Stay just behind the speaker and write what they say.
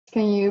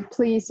can you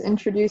please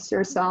introduce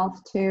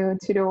yourself to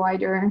the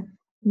wider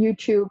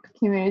YouTube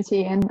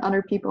community and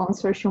other people on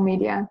social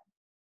media?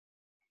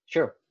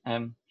 Sure.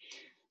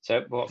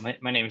 So, well,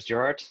 my name is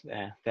Gerard.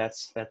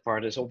 That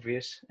part is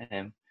obvious.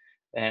 And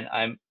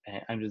I'm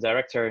the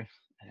director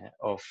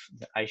of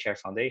the iSHARE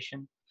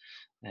Foundation.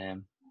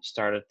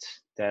 Started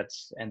that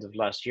end of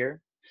last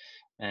year.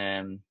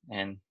 And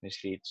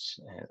basically, it's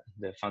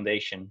the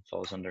foundation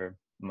falls under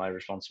my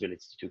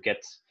responsibility to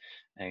get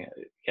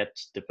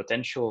the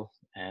potential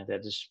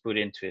that is put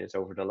into it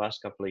over the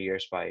last couple of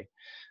years by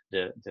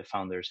the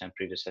founders and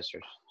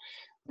predecessors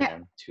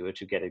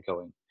to get it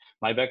going.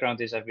 My background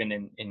is I've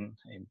been in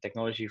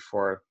technology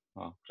for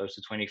close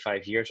to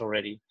 25 years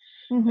already.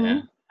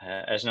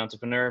 As an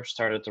entrepreneur,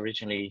 started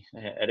originally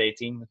at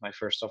 18 with my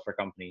first software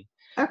company.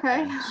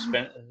 Okay.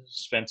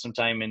 Spent some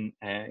time in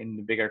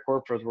the bigger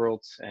corporate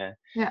world,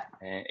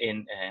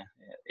 in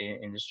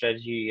the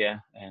strategy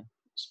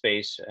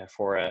space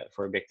for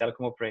a big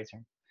telecom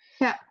operator.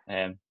 Yeah.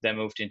 Then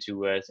moved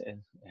into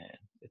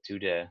to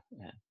the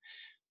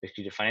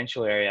basically the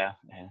financial area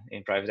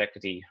in private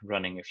equity,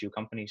 running a few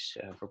companies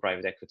for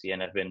private equity,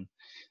 and I've been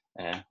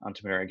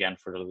entrepreneur again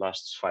for the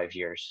last 5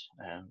 years,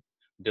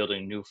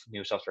 building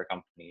new software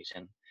companies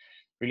and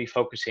really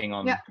focusing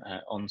on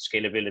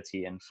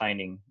scalability and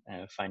finding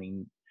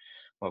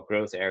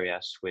growth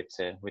areas with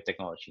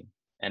technology.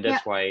 And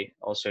that's why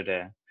also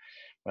the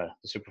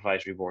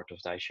supervisory board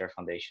of the iSHARE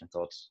Foundation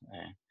thought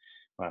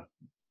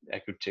I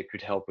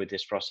could help with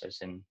this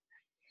process. And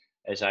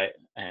as I'm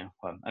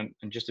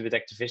just a bit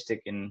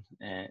activistic in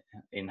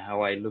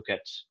how I look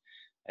at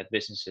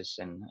businesses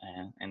and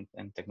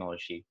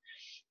technology.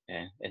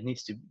 It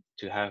needs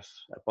to have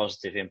a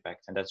positive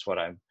impact, and that's what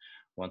I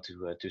want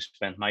to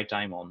spend my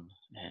time on,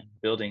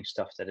 building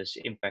stuff that is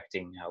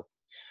impacting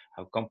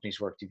how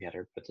companies work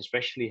together, but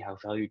especially how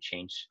value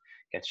chains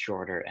get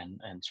shorter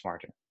and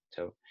smarter.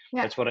 So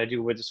that's what I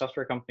do with the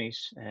software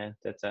companies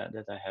that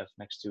I have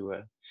next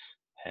to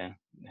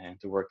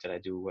the work that I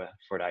do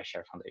for the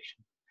iSHARE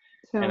Foundation.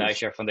 And the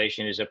iSHARE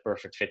Foundation is a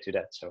perfect fit to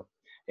that. So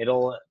it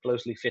all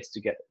closely fits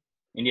together.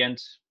 In the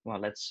end, well,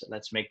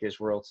 let's make this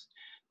world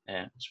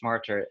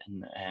smarter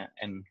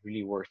and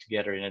really work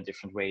together in a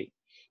different way.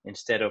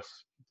 Instead of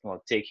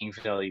taking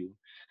value,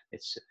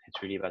 it's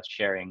really about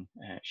sharing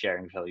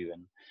value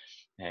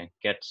and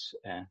get.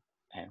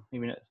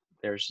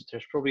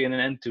 There's probably an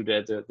end to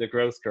the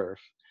growth curve,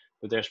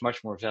 but there's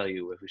much more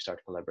value if we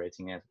start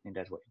collaborating in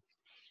that way.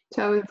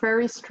 So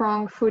very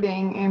strong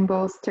footing in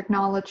both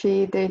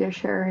technology, data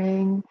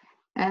sharing,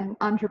 and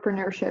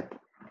entrepreneurship.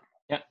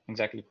 Yeah,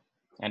 exactly.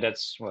 And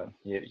that's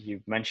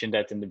you mentioned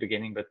that in the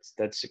beginning, but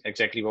that's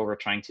exactly what we're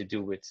trying to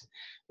do with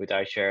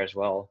iSHARE as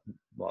well.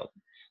 Well,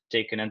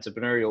 take an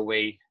entrepreneurial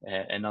way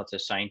and not a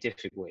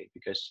scientific way,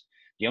 because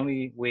the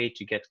only way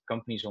to get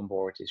companies on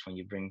board is when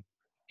you bring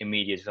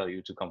immediate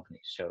value to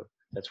companies. So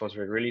that's what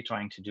we're really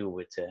trying to do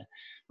with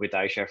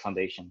iSHARE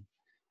Foundation.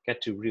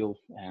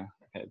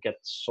 Get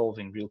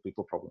solving real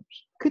people problems.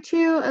 Could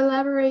you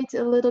elaborate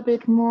a little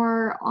bit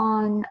more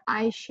on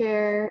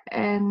iSHARE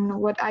and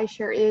what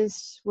iSHARE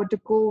is, what the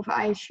goal of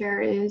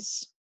iSHARE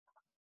is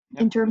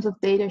in terms of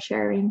data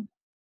sharing?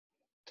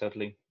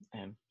 Totally.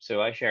 So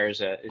iSHARE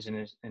is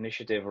an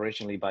initiative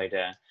originally by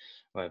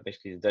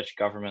basically the Dutch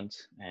government.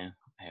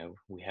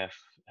 We have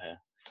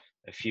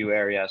a few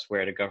areas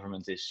where the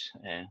government is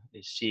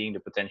seeing the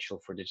potential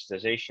for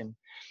digitization,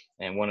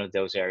 and one of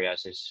those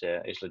areas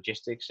is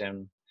logistics.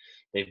 And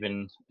they've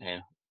been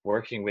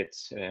working with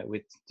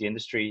the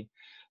industry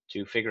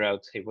to figure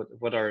out, hey,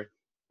 what are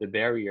the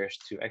barriers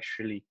to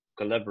actually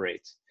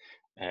collaborate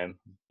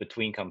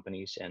between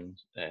companies and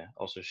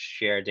also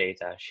share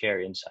data, share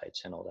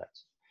insights, and all that.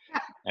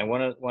 Yeah. And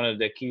one of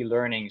the key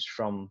learnings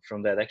from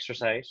that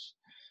exercise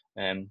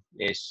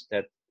is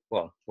that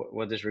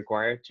what is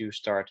required to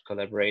start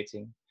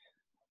collaborating,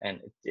 and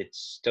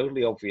it's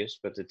totally obvious,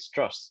 but it's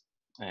trust.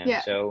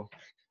 So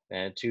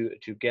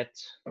to get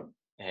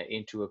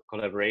into a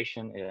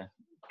collaboration,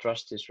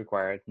 trust is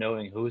required,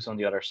 knowing who's on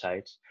the other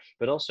side,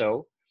 but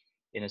also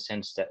in a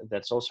sense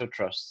that's also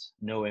trust,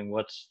 knowing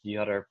what the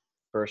other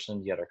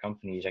person, the other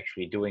company is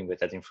actually doing with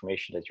that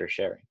information that you're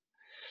sharing.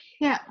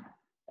 Yeah.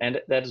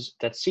 And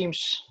that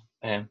seems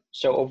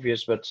so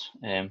obvious, but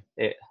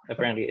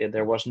apparently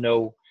there was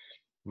no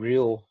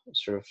real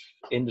sort of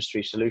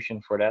industry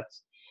solution for that.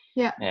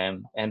 Yeah.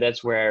 And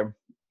that's where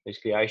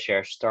basically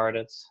iSHARE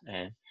started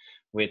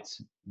with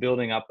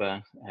building up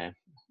a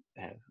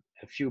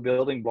few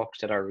building blocks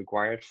that are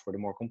required for the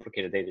more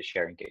complicated data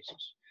sharing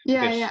cases.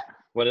 Yeah, because yeah.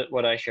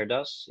 What iSHARE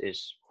does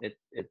is it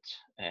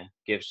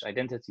gives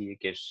identity, it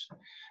gives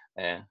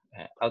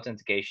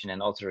authentication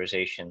and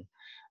authorization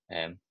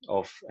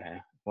of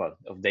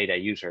data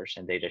users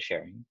and data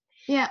sharing.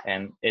 Yeah.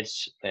 And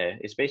it's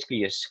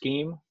basically a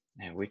scheme,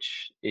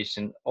 which is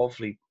an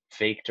awfully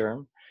vague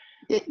term.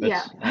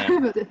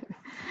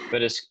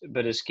 But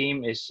a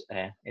scheme is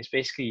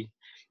basically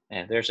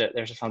there's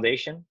a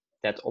foundation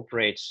that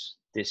operates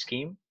this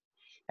scheme,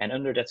 and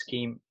under that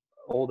scheme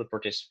all the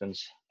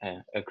participants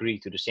agree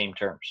to the same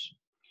terms.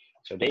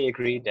 So they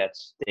agree that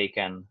they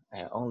can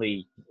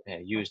only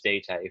use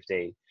data if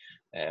they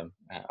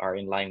are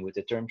in line with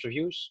the terms of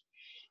use,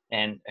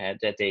 and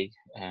that they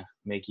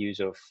make use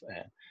of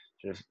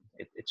sort of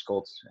it's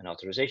called an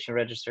authorization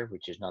register,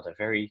 which is not a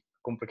very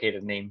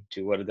complicated name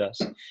to what it does,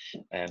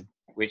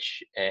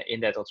 which in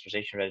that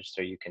authorization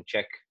register you can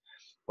check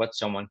what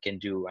someone can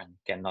do and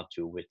cannot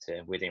do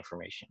with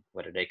information,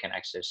 whether they can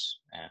access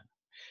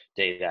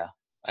data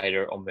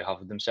either on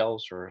behalf of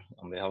themselves or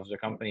on behalf of their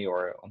company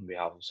or on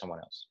behalf of someone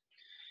else.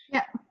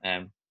 Yeah.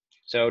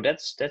 So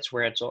that's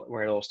where it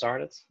all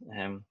started.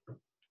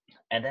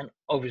 And then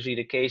obviously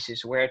the case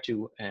is where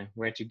to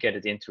get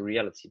it into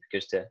reality,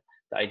 because the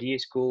idea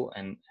is cool,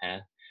 and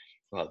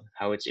well,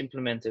 how it's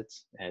implemented.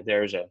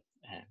 There's a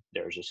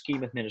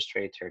scheme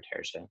administrator.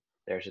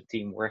 There's a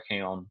team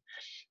working on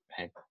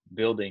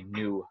building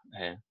new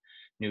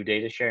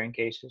data sharing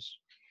cases.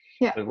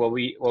 Yeah. But what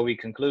we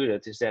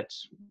concluded is that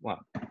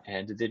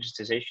the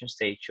digitization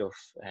stage of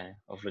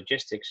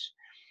logistics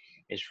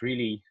is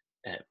really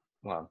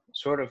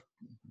sort of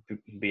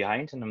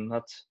behind, and I'm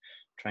not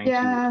trying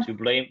to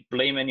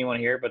blame anyone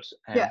here, but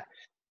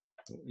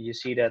you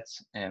see that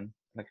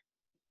like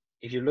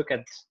if you look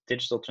at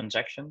digital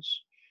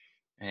transactions,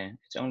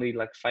 it's only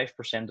like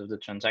 5% of the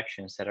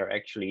transactions that are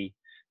actually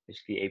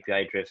basically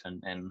API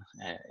driven and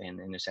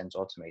in a sense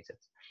automated.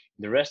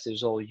 The rest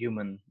is all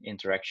human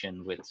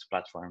interaction with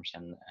platforms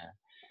and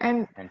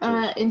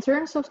in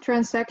terms of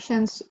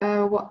transactions,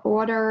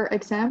 what are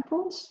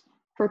examples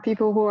for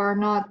people who are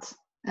not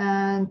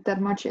that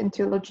much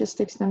into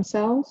logistics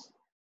themselves?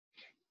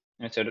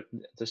 And so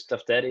the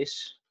stuff that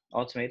is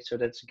automated, so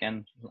that's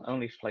again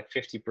only like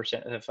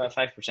 50%,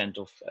 5%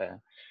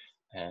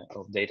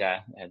 of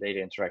data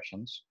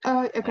interactions.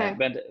 Oh, okay.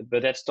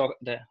 But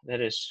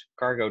that is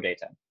cargo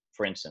data,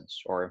 for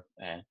instance, or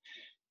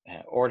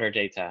order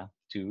data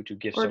to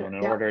give someone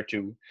an order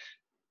to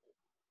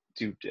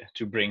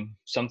bring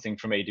something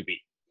from A to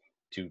B,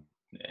 to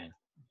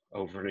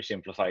overly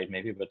simplify it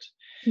maybe, but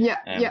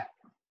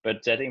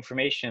but that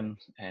information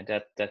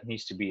that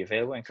needs to be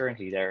available, and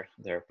currently there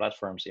are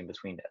platforms in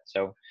between that.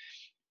 So,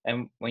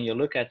 and when you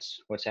look at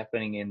what's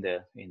happening in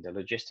the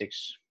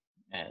logistics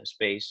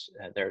space,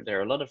 there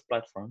are a lot of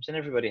platforms, and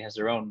everybody has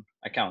their own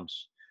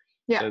accounts.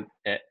 So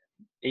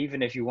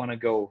even if you want to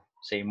go,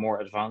 say, more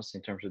advanced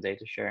in terms of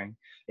data sharing,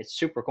 it's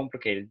super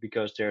complicated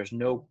because there's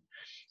no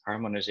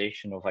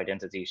harmonization of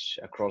identities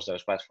across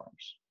those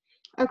platforms.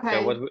 Okay.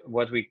 So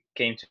what we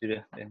came to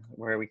the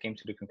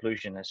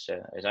conclusion as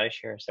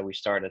iSHARE is that we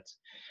started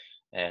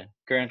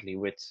currently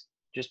with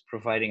just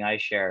providing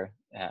iSHARE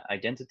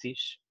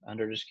identities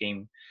under the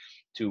scheme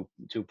to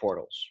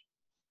portals.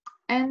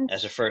 And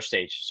as a first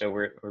stage. So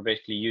we're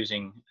basically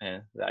using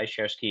the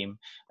iSHARE scheme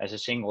as a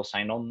single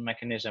sign-on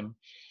mechanism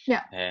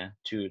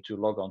to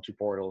log on to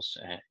portals,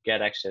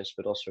 get access,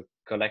 but also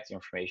collect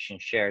information,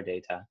 share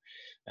data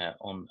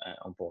on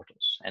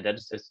portals. And that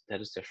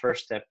is the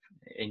first step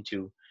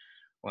into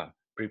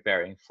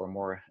preparing for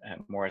more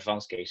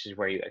advanced cases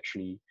where you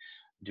actually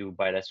do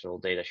bilateral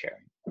data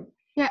sharing.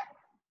 Yeah.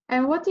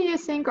 And what do you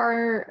think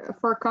are,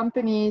 for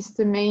companies,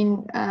 the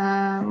main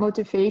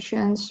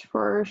motivations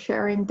for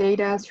sharing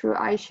data through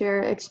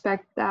iSHARE?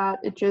 Expect that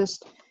it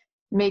just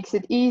makes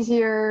it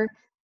easier?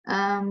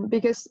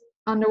 Because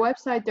on the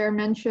website there are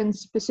mentioned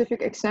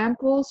specific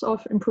examples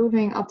of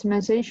improving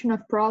optimization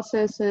of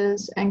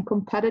processes and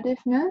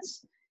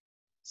competitiveness.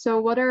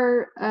 So what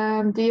are,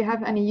 do you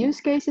have any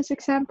use cases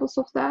examples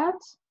of that?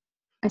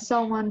 I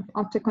saw one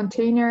of the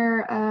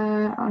container,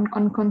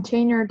 on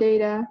container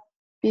data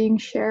being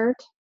shared.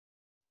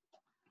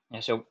 Yeah,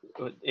 so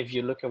if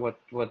you look at what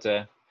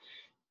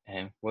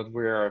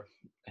we're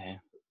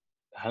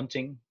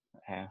hunting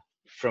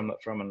from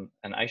an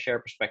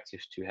iShare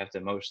perspective to have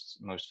the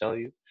most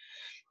value,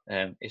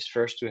 is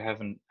first to have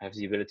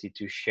the ability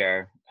to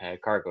share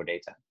cargo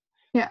data.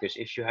 Yeah. Because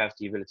if you have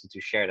the ability to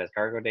share that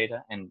cargo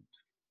data, and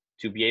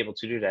to be able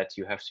to do that,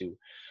 you have to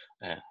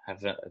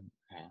have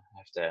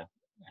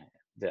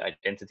the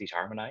identities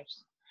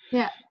harmonized.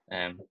 Yeah.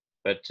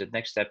 But the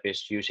next step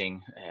is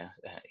using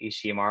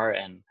ECMR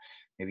and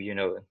maybe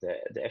the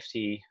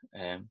FT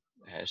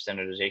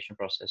standardization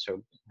process.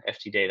 So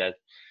FT data,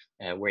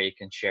 where you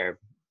can share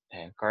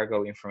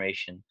cargo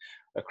information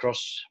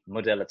across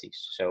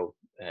modalities. So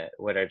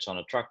whether it's on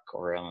a truck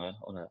or on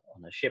a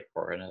ship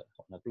or on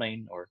a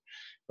plane or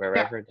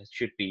wherever, that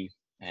should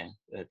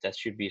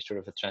be sort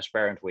of a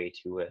transparent way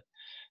to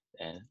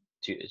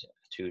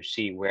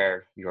see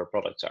where your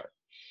products are.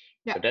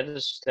 So that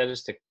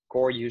is the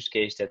core use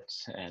case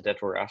that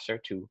we're after,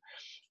 to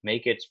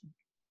make it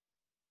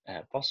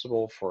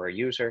possible for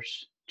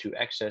users to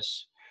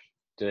access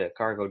the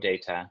cargo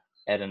data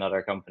at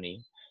another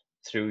company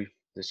through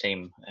the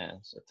same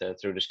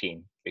through the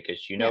scheme,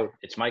 because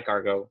it's my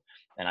cargo,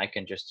 and I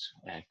can just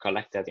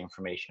collect that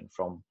information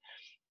from,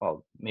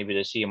 well, maybe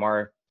the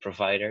CMR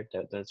provider.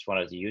 That's one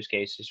of the use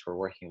cases. We're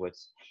working with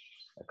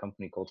a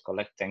company called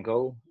Collect and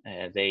Go.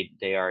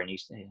 They are an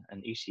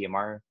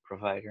ECMR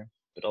provider,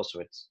 but also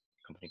it's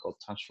a company called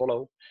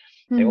Transfollow.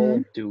 They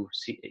all do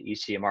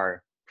ECMR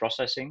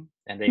processing,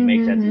 and they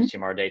make that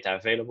ECMR data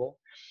available.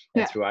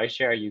 And through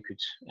iShare, you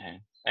could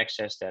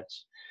access that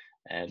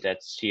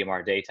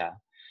CMR data,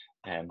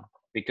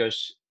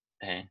 because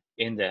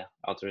in the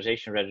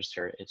authorization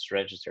register, it's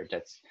registered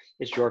that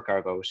it's your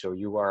cargo, so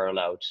you are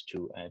allowed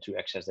to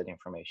access that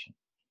information.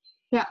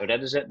 Yeah. So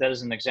that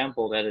is an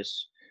example that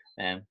is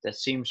that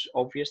seems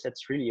obvious.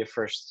 That's really a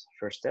first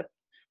step.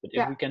 But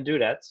if we can do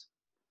that,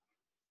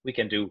 we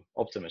can do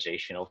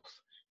optimization of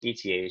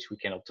ETAs. We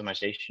can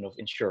optimization of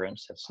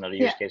insurance. That's another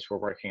use case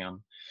we're working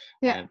on.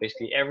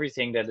 Basically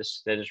everything that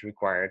is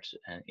required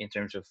in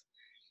terms of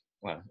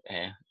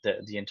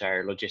the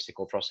entire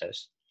logistical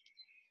process.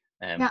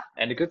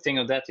 And the good thing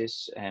of that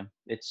is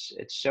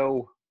it's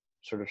so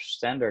sort of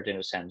standard in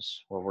a sense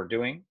what we're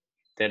doing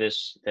that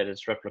it's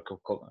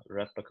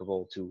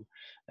replicable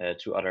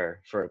to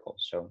other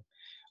verticals. So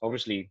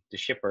obviously the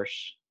shippers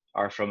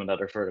are from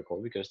another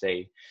vertical because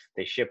they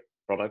ship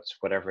products,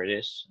 whatever it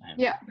is.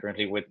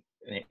 Currently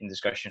in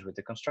discussions with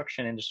the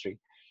construction industry,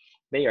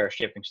 they are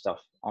shipping stuff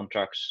on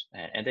trucks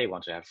and they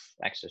want to have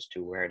access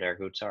to where their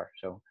goods are.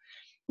 So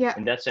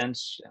in that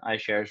sense,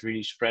 iShare is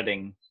really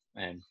spreading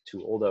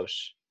to all those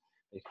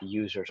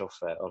users of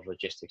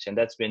logistics, and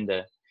that's been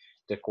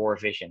the core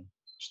vision,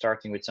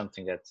 starting with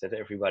something that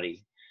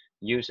everybody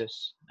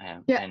uses,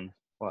 and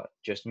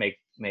just make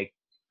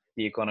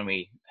the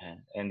economy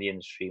and the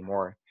industry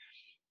more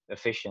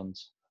efficient,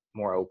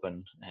 more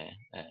open,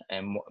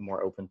 and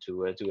more open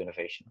to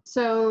innovation.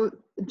 So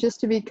just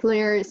to be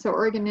clear, so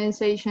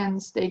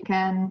organizations, they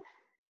can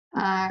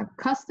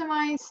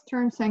customize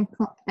terms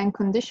and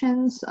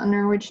conditions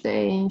under which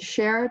they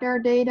share their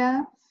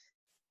data,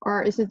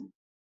 or is it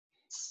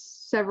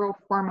several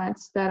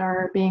formats that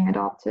are being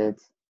adopted?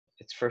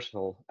 It's first of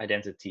all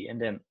identity,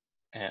 and then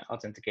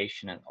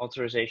authentication and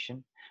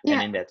authorization.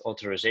 And in that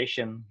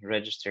authorization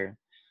register,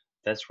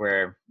 that's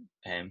where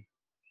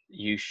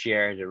you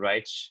share the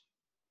rights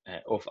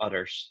of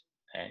others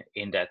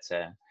in that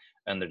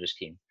under the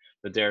scheme.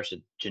 But there's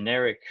a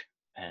generic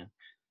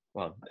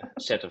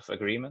set of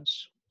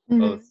agreements,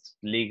 both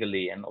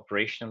legally and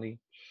operationally.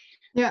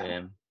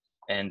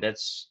 And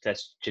that's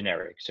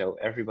generic, so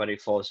everybody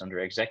falls under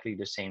exactly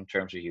the same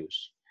terms of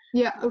use.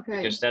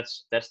 Because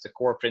that's the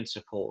core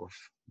principle of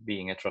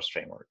being a trust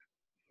framework.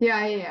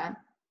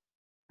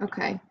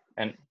 Okay.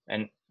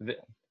 And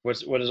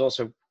what is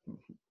also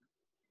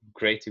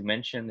great to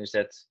mention is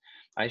that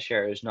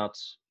iShare is not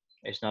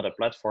a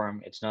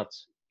platform. It's not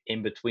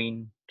in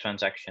between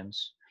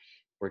transactions.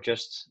 We're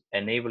just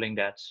enabling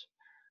that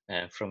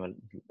from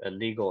a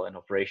legal and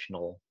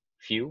operational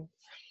view.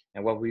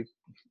 And what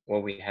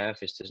we have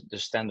is the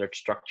standard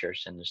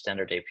structures and the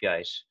standard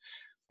APIs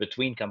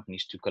between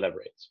companies to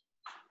collaborate,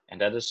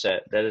 and that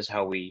is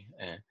how we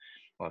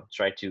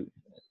try to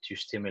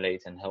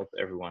stimulate and help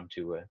everyone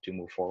to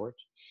move forward.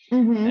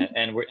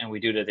 And we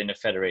do that in a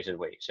federated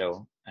way.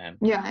 So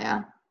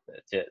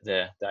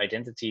the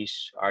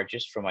identities are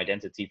just from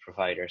identity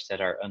providers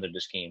that are under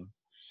the scheme.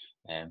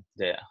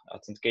 The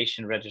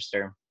authentication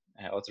register,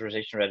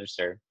 authorization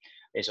register,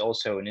 is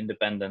also an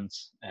independent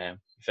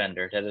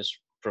vendor that is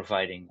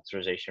providing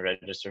authorization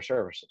register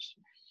services.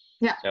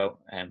 So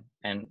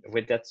and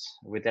with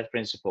that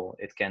principle,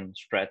 it can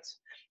spread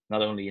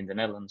not only in the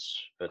Netherlands,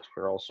 but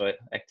we're also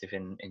active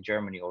in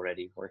Germany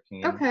already,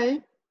 working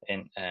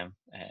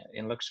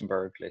in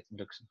Luxembourg,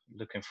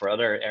 looking for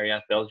other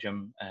areas.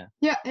 Belgium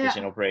is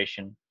in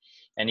operation,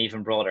 and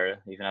even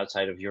broader, even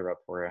outside of Europe,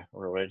 we're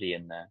already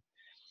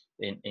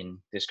in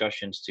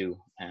discussions to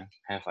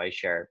have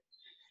iShare,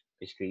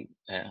 basically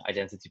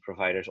identity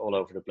providers all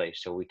over the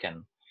place, so we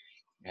can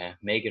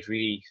make it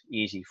really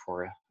easy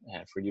for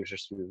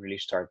users to really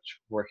start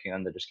working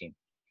under the scheme.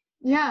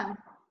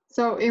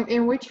 So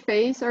in which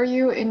phase are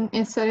you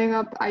in setting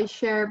up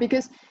iShare?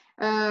 Because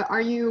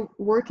are you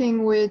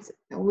working with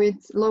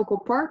local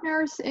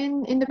partners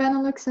in the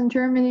Benelux and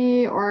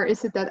Germany, or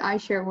is it that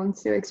iShare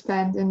wants to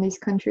expand in these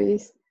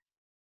countries?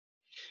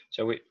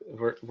 So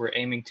we're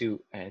aiming to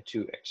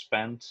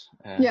expand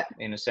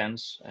in a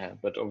sense,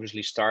 but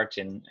obviously start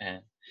in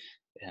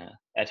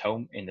at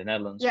home in the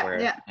Netherlands,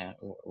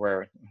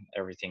 where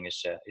everything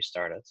is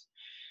started.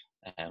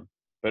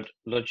 But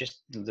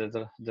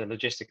the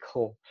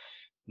logistical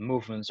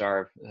movements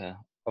are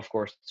of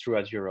course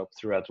throughout Europe,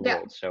 throughout the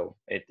world. So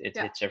it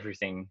hits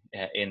everything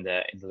in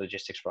the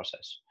logistics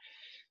process.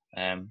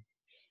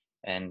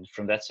 And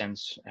from that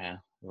sense,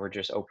 we're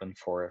just open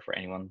for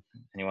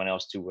anyone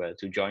else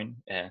to join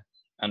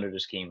under the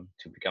scheme,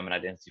 to become an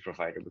identity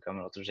provider, become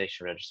an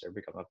authorization register,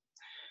 become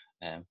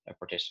a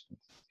participant.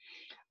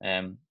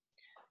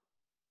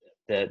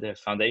 The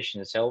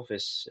foundation itself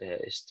is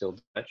still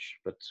Dutch,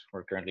 but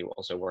we're currently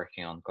also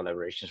working on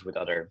collaborations with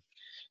other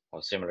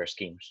similar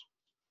schemes.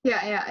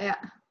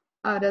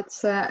 Oh,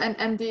 that's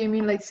and do you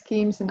mean like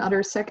schemes in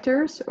other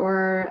sectors,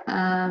 or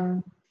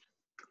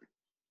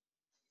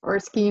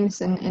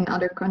schemes in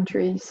other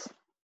countries?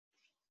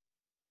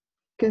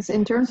 Because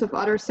in terms of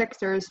other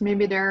sectors,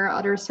 maybe there are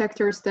other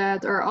sectors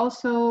that are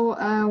also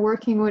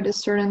working with a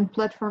certain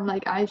platform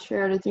like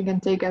iShare that you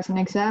can take as an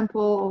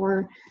example,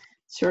 or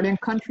certain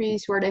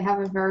countries where they have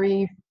a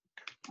very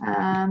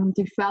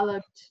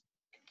developed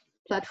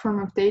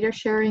platform of data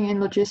sharing in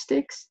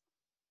logistics?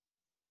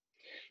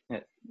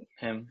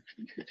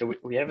 So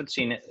we haven't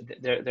seen it.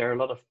 There are a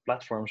lot of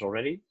platforms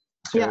already.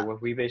 So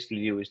what we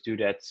basically do is do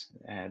that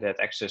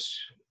access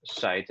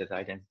side, that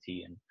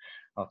identity and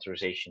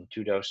authorization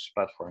to those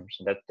platforms,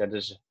 and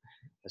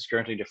that's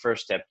currently the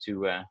first step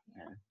to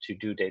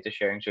do data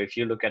sharing. So if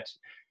you look at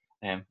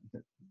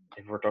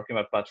if we're talking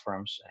about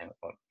platforms,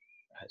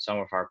 some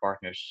of our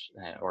partners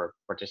or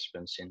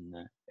participants in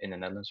the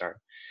Netherlands are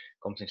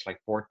companies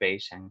like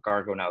Portbase and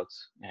Cargonaut,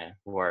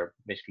 who are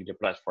basically the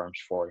platforms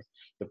for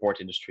the port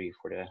industry,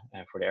 for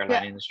the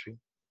airline industry.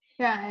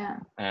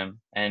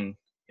 And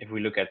if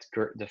we look at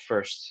the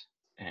first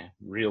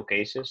real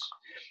cases,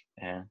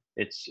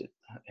 it's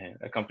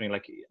a company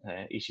like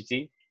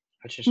ECT,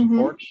 Hutchison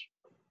Ports.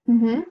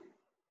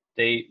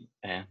 They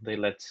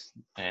let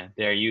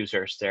their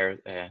users,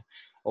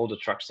 all the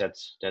trucks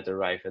that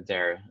arrive at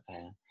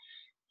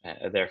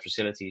their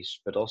facilities,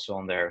 but also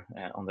on their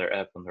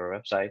app, on their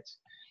website,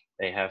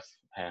 they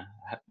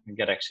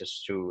get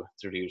access through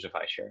the use of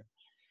iSHARE.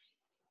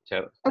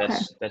 So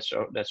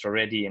that's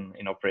already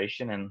in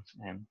operation, and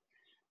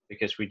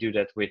because we do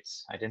that with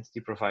identity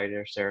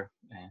providers,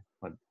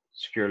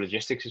 Secure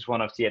Logistics is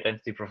one of the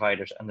identity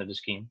providers under the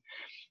scheme,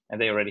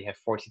 and they already have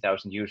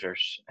 40,000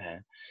 users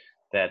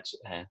that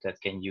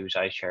can use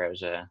iSHARE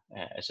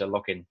as a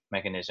login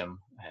mechanism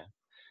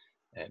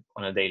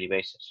on a daily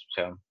basis.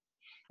 So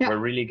we're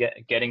really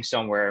getting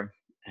somewhere,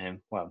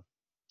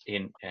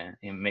 in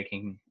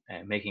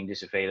making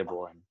this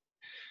available,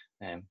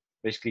 and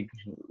basically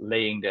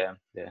laying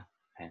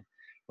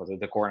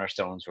the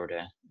cornerstones or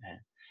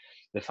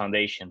the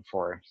foundation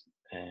for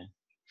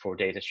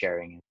data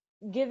sharing.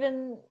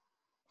 Given,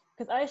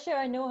 because iShare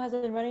I know has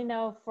been running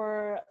now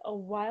for a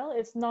while,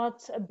 it's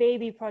not a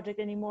baby project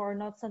anymore,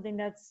 not something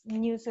that's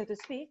new, so to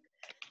speak,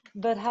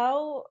 but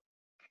how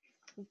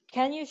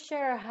can you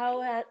share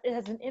how it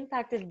has been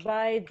impacted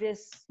by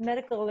this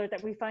medical alert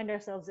that we find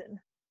ourselves in?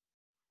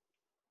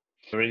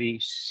 I really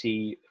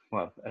see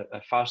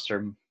a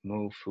faster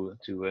move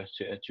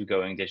to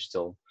going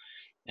digital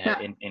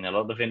in a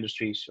lot of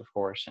industries, of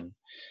course, and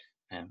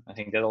I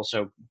think that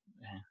also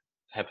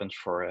happens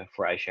for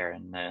iShare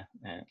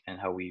and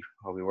how we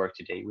work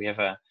today. We have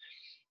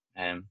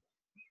an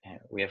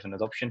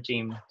adoption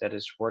team that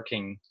is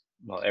working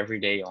every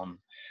day on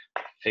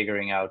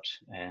figuring out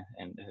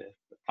and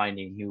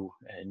finding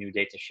new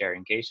data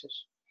sharing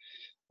cases,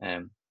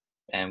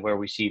 and where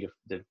we see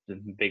the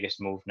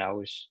biggest move now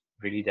is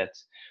really that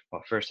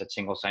first that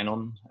single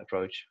sign-on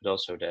approach, but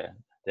also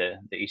the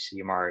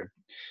ECMR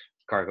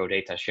cargo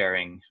data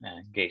sharing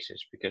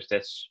cases, because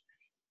that's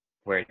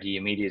where the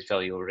immediate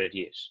value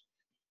already is.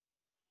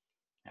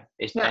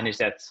 And is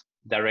that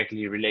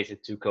directly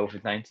related to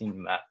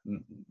COVID-19?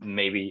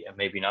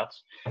 Maybe not.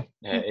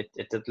 It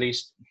at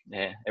least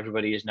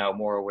everybody is now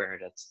more aware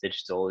that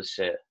digital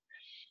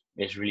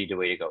is really the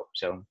way to go.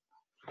 So,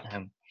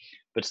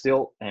 but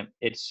still,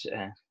 it's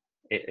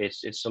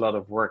a lot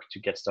of work to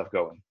get stuff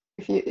going.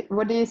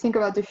 What do you think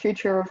about the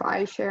future of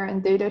iShare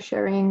and data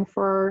sharing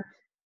for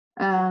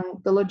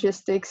the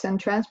logistics and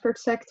transport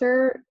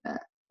sector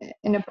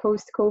in a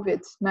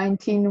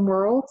post-COVID-19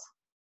 world?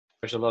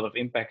 There's a lot of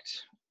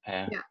impact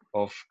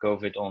of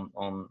COVID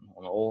on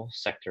all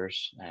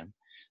sectors,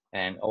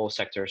 and all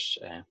sectors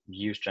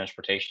use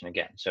transportation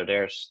again. So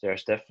there's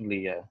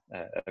definitely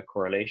a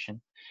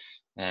correlation,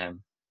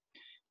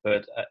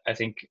 but I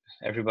think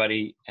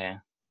everybody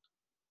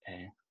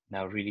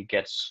now really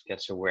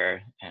gets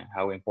aware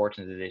how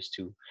important it is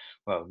to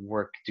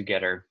work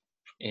together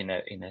in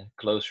a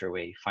closer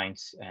way, find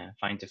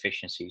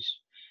efficiencies,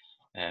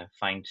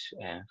 find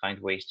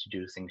ways to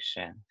do things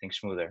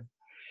smoother.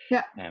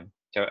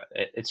 So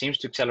it seems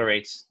to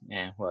accelerate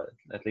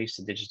at least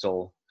the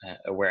digital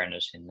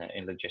awareness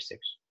in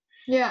logistics.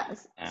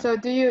 So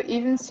do you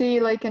even see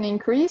like an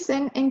increase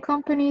in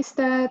companies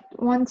that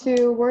want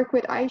to work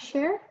with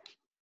iShare?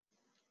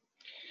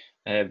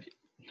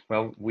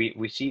 Well, we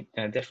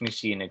definitely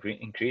see an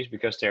increase,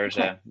 because there's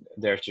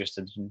just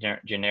a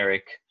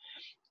generic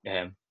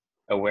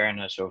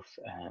awareness of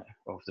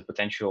the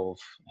potential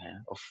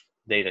of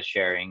data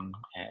sharing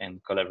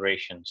and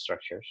collaboration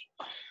structures.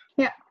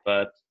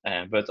 But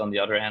on the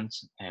other hand,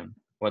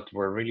 what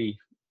we're really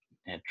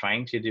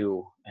trying to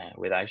do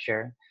with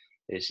iShare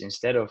is,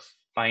 instead of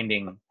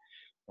finding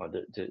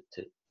the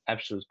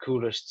absolute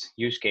coolest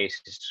use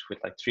cases with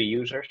like 3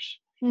 users,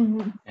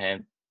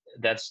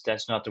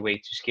 that's not the way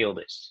to scale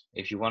this.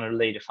 If you want to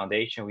lay the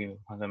foundation, we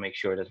want to make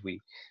sure that we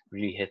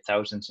really hit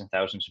thousands and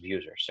thousands of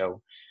users.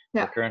 So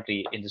we're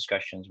currently in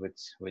discussions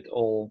with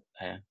all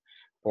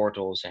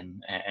portals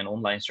and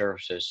online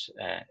services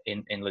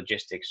in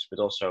logistics, but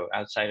also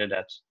outside of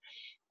that,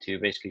 to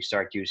basically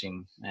start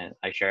using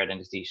iShare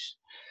identities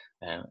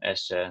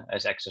as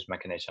access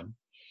mechanism,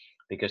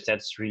 because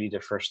that's really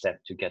the first step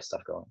to get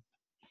stuff going.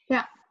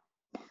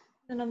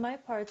 And on my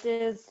part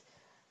is,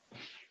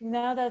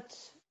 now that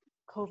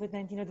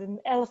COVID-19, or the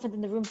elephant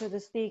in the room, so to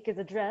speak, is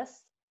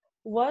addressed,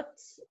 what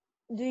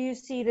do you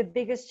see the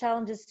biggest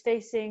challenges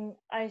facing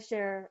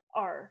iShare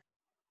are?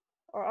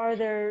 Or are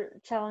there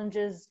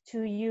challenges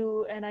to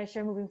you and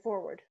iShare moving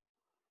forward?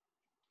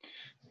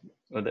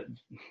 Well,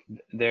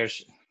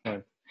 there's,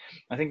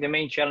 I think the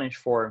main challenge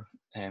for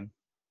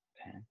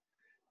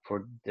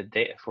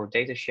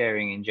data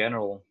sharing in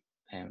general,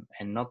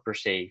 and not per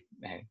se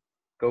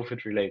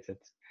COVID related,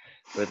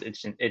 but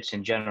it's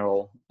in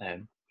general.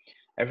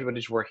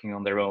 Everybody's working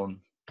on their own,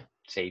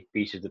 say,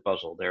 piece of the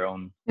puzzle, their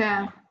own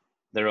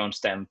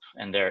stamp,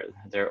 and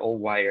they're all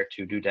wired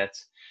to do that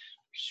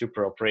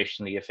super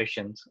operationally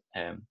efficient.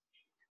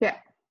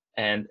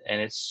 And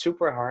it's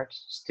super hard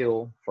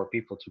still for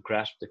people to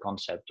grasp the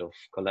concept of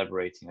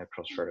collaborating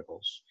across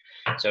verticals.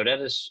 So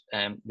that is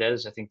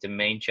I think the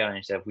main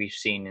challenge that we've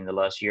seen in the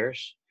last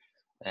years,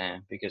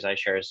 because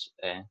iShare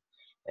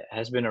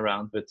has been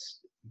around, but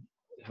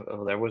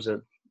there was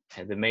the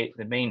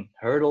main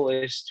hurdle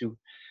is to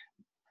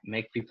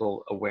make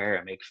people aware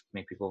and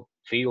make people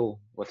feel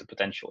what the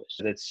potential is.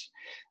 So that's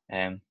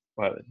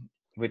well,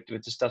 with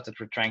the stuff that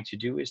we're trying to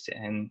do is to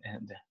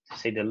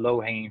say the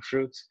low-hanging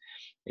fruit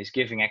is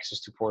giving access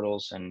to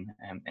portals and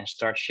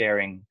start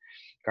sharing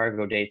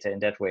cargo data in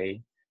that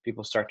way.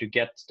 People start to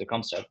get the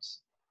concept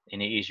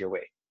in an easier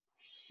way.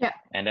 Yeah.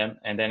 And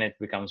then it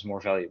becomes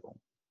more valuable.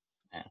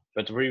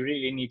 But we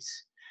really need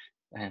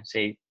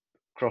say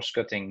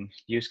cross-cutting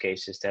use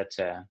cases that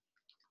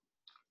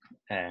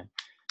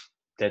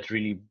that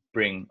really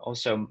bring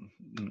also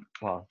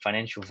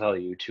financial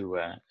value to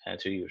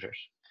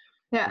users.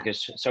 Yeah.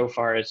 Because so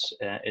far it's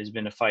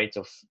been a fight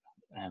of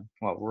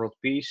world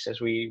peace,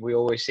 as we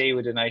always say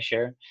within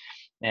iShare,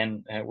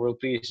 and world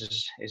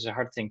peace is a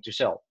hard thing to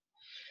sell.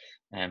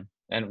 And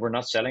we're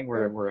not selling.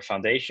 We're a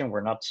foundation.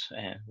 We're not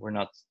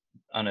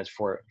on it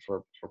for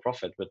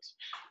profit, but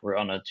we're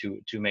on it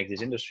to make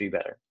this industry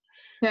better.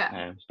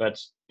 Yeah. But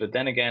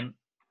then again,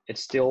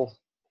 it's still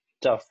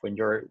tough when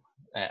you're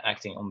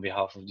acting on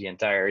behalf of the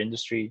entire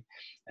industry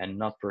and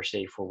not per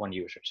se for one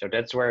user. So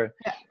that's where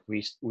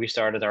we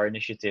started our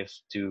initiative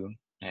to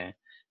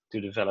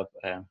develop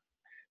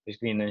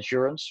basically an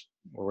insurance.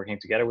 We're working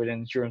together with an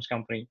insurance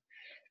company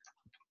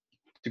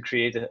to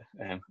create a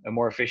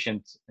more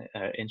efficient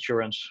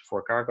insurance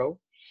for cargo,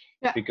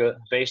 because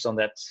based on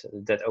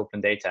that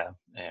open data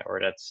or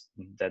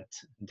that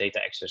data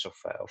access of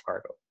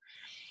cargo.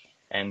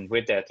 And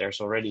with that, there's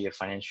already a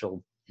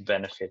financial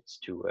benefit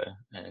to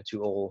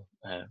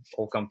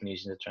all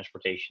companies in the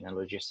transportation and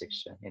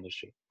logistics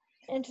industry.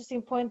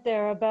 Interesting point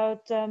there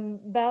about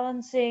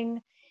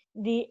balancing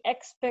the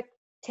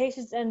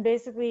expectations and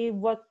basically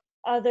what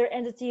other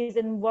entities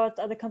and what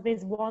other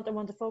companies want and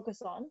want to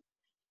focus on,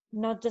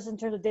 not just in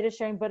terms of data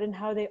sharing, but in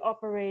how they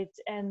operate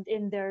and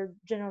in their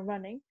general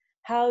running.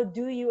 How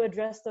do you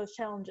address those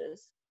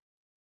challenges?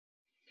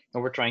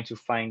 Well, we're trying to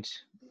find,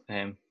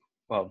 I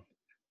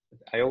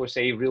always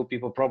say real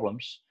people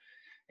problems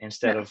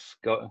instead of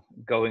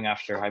going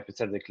after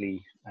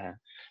hypothetically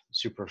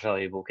super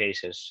valuable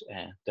cases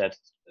that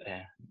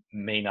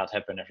may not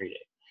happen every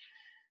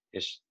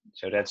day.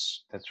 So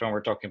that's when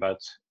we're talking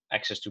about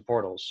access to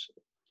portals.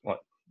 Well,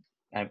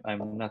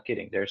 I'm not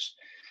kidding. There's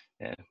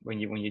when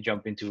you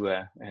jump into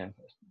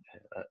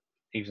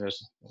even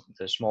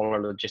the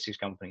smaller logistics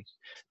companies,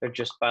 they're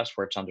just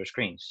passwords on their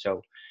screens.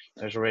 So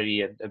there's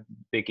already a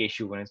big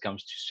issue when it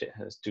comes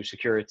to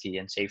security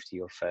and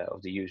safety of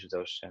the use of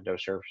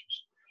those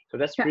services. So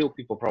that's real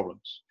people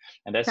problems,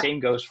 and that same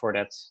goes for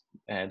that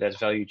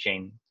value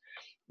chain,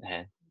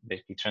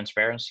 basically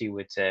transparency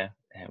with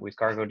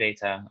cargo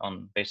data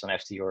based on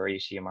FT or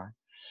ECMR.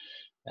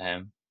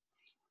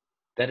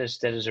 That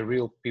is a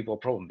real people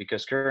problem,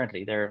 because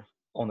currently they're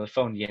on the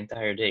phone the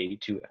entire day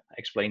to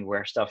explain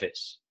where stuff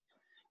is.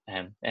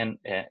 And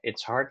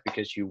it's hard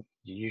because you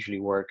usually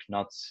work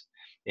not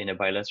in a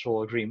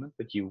bilateral agreement,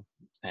 but you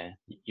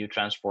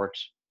transport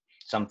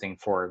something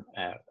for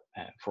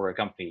a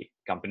company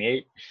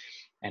A,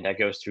 and that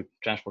goes through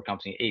transport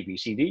company A, B,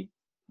 C, D,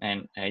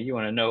 and you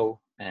want to know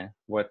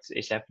what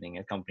is happening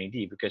at company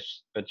D,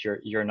 but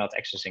you're not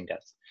accessing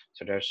that.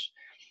 So there's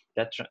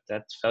that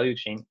value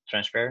chain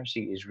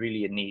transparency is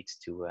really a need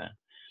to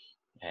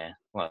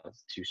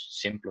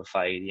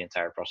simplify the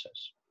entire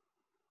process.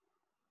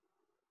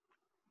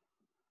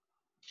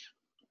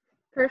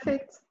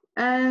 Perfect.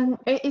 And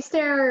is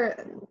there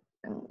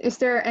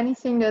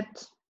anything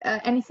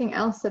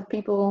else that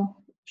people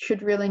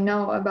should really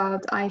know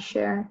about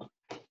iShare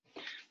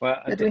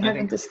that we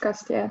haven't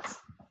discussed yet?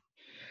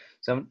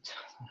 So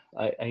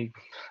I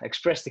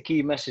expressed the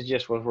key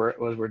messages what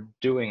we're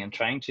doing and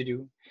trying to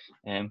do.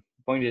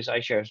 Point is,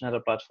 iShare is not a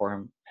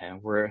platform,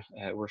 and we're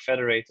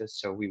federated,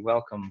 so we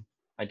welcome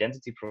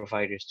identity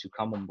providers to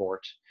come on board,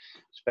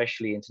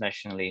 especially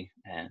internationally,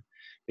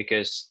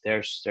 because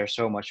there's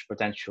so much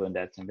potential in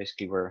that, and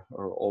basically we're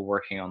all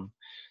working on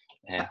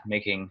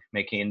making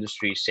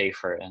industry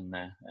safer and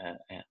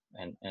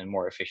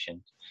more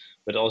efficient,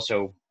 but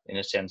also in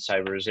a sense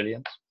cyber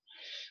resilient.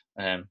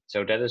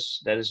 So that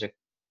is a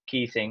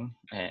key thing,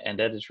 and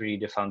that is really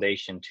the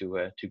foundation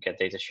to get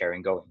data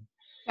sharing going.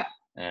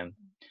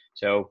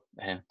 So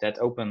that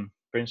open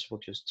principle,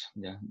 just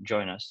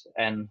join us.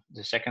 And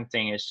the second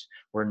thing is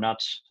we're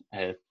not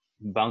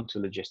bound to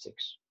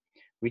logistics.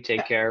 We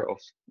take care of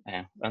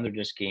under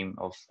the scheme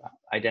of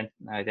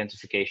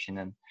identification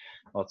and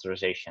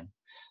authorization,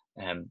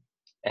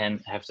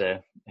 and have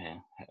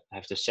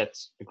the set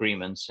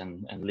agreements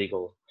and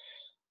legal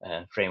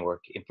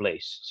framework in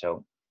place.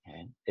 So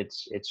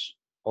it's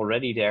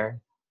already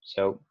there.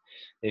 So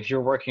if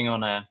you're working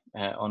on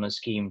a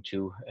scheme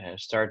to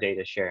start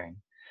data sharing,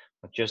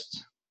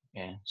 just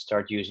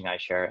start using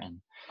iShare,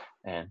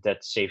 and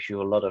that saves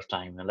you a lot of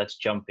time. And let's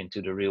jump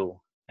into the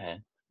real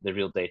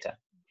data.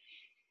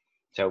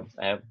 So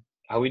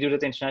how we do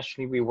that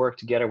internationally, we work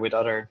together with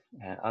other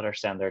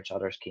standards,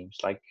 other schemes,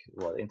 like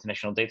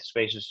International Data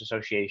Spaces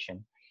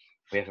Association.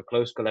 We have a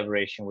close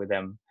collaboration with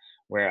them,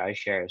 where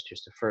iShare is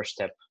just the first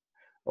step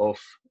of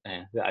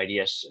the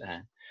IDS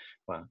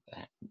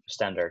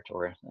standard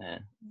or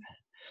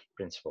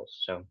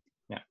principles. So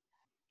yeah,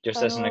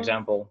 just as an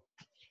example.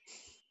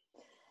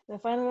 The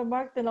final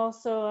remark, then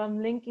also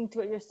linking to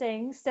what you're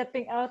saying,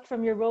 stepping out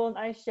from your role in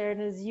iShare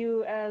and as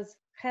you as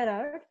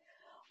Gerard,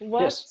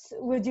 what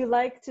would you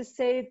like to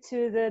say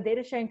to the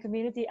data sharing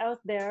community out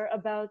there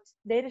about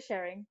data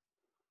sharing?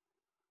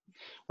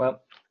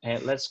 Well,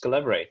 let's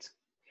collaborate.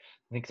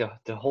 I think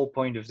the whole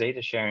point of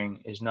data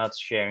sharing is not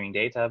sharing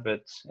data,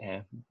 but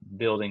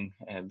building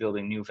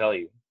new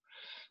value.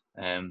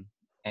 And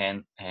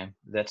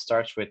that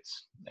starts with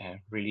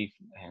really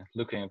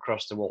looking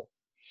across the wall.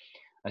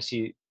 I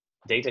see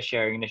data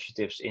sharing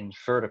initiatives in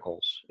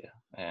verticals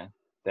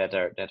that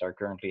are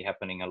currently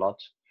happening a lot.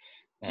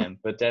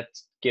 But that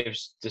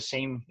gives the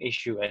same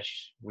issue as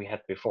we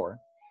had before,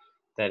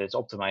 that it's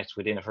optimized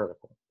within a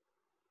vertical.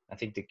 I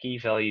think the key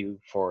value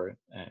for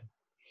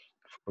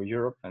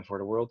Europe and for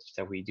the world is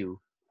that we do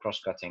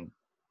cross-cutting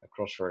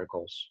across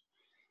verticals,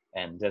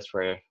 and that's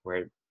where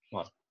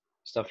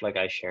stuff like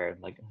iShare,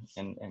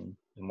 and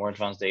the more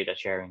advanced data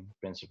sharing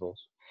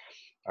principles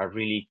are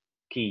really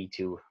key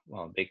to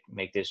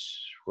make this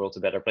world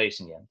a better place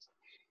in the end.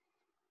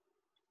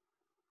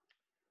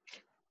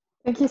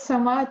 Thank you so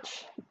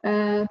much.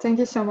 Thank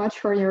you so much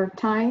for your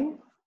time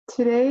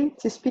today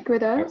to speak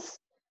with us.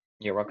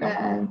 You're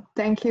welcome.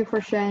 Thank you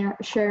for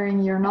sharing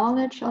your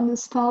knowledge on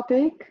this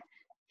topic.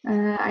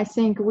 I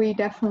think we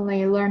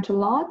definitely learned a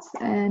lot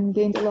and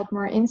gained a lot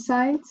more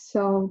insights.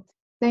 So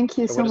thank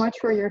you so much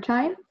for your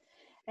time.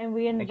 And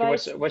we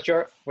invite. What's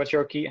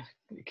your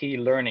key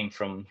learning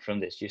from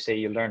this? You say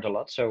you learned a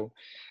lot, so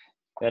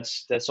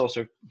that's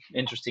also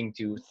interesting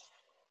to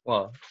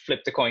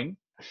flip the coin.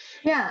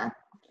 Yeah.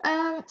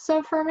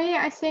 So for me,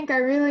 I think I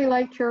really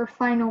liked your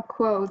final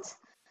quote,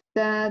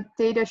 that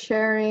data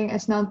sharing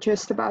is not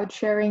just about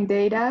sharing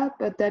data,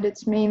 but that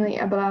it's mainly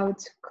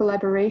about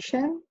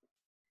collaboration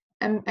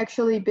and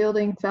actually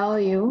building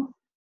value.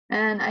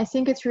 And I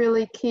think it's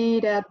really key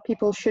that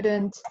people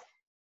shouldn't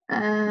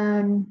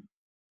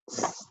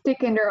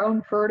stick in their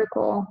own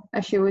vertical,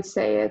 as you would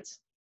say it.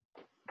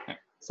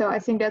 So I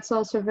think that's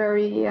also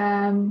very,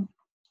 a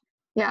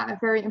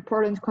very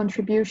important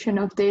contribution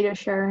of data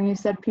sharing,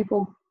 is that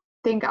people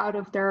think out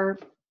of their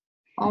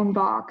own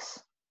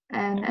box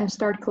and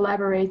start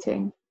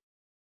collaborating.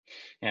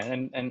 Yeah,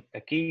 and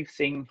a key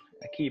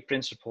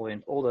principle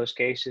in all those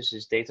cases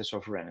is data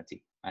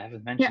sovereignty. I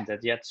haven't mentioned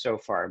that yet so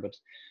far, but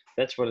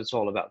that's what it's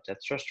all about.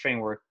 That trust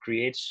framework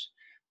creates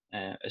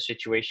a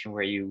situation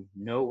where you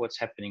know what's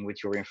happening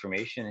with your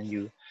information, and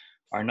you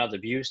are not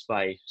abused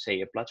by,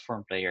 say, a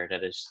platform player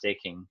that is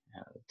taking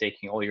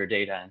all your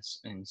data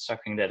and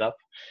sucking that up,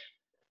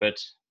 but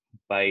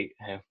by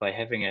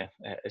having a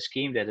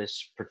scheme that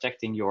is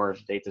protecting your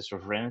data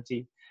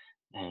sovereignty,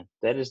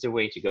 that is the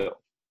way to go.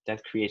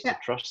 That creates the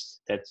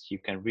trust that you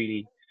can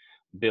really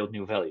build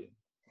new value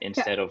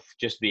instead of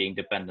just being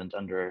dependent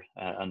under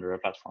a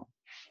platform.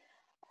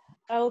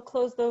 I will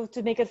close though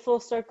to make it full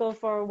circle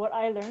for what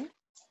I learned.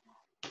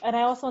 And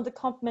I also want to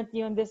compliment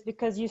you on this,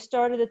 because you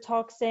started the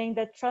talk saying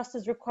that trust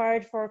is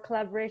required for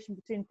collaboration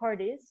between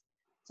parties.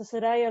 So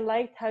Soraya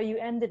liked how you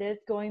ended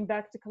it, going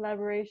back to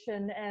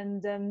collaboration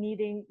and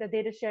needing the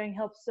data sharing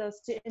helps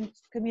us to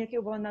communicate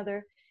with one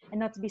another and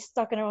not to be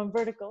stuck in our own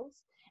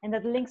verticals. And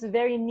that links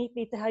very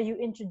neatly to how you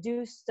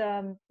introduced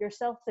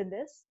yourself in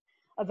this,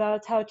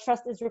 about how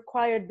trust is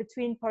required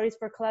between parties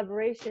for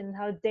collaboration,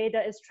 how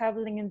data is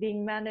traveling and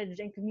being managed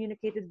and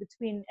communicated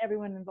between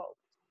everyone involved.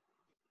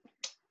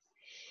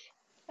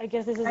 I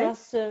guess this is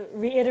us to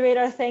reiterate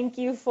our thank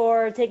you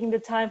for taking the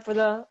time for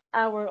the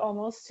hour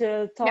almost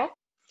to talk.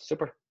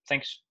 Super.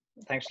 Thanks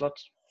a lot.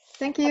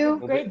 Thank you.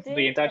 Great day.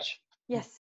 Be in touch. Yes.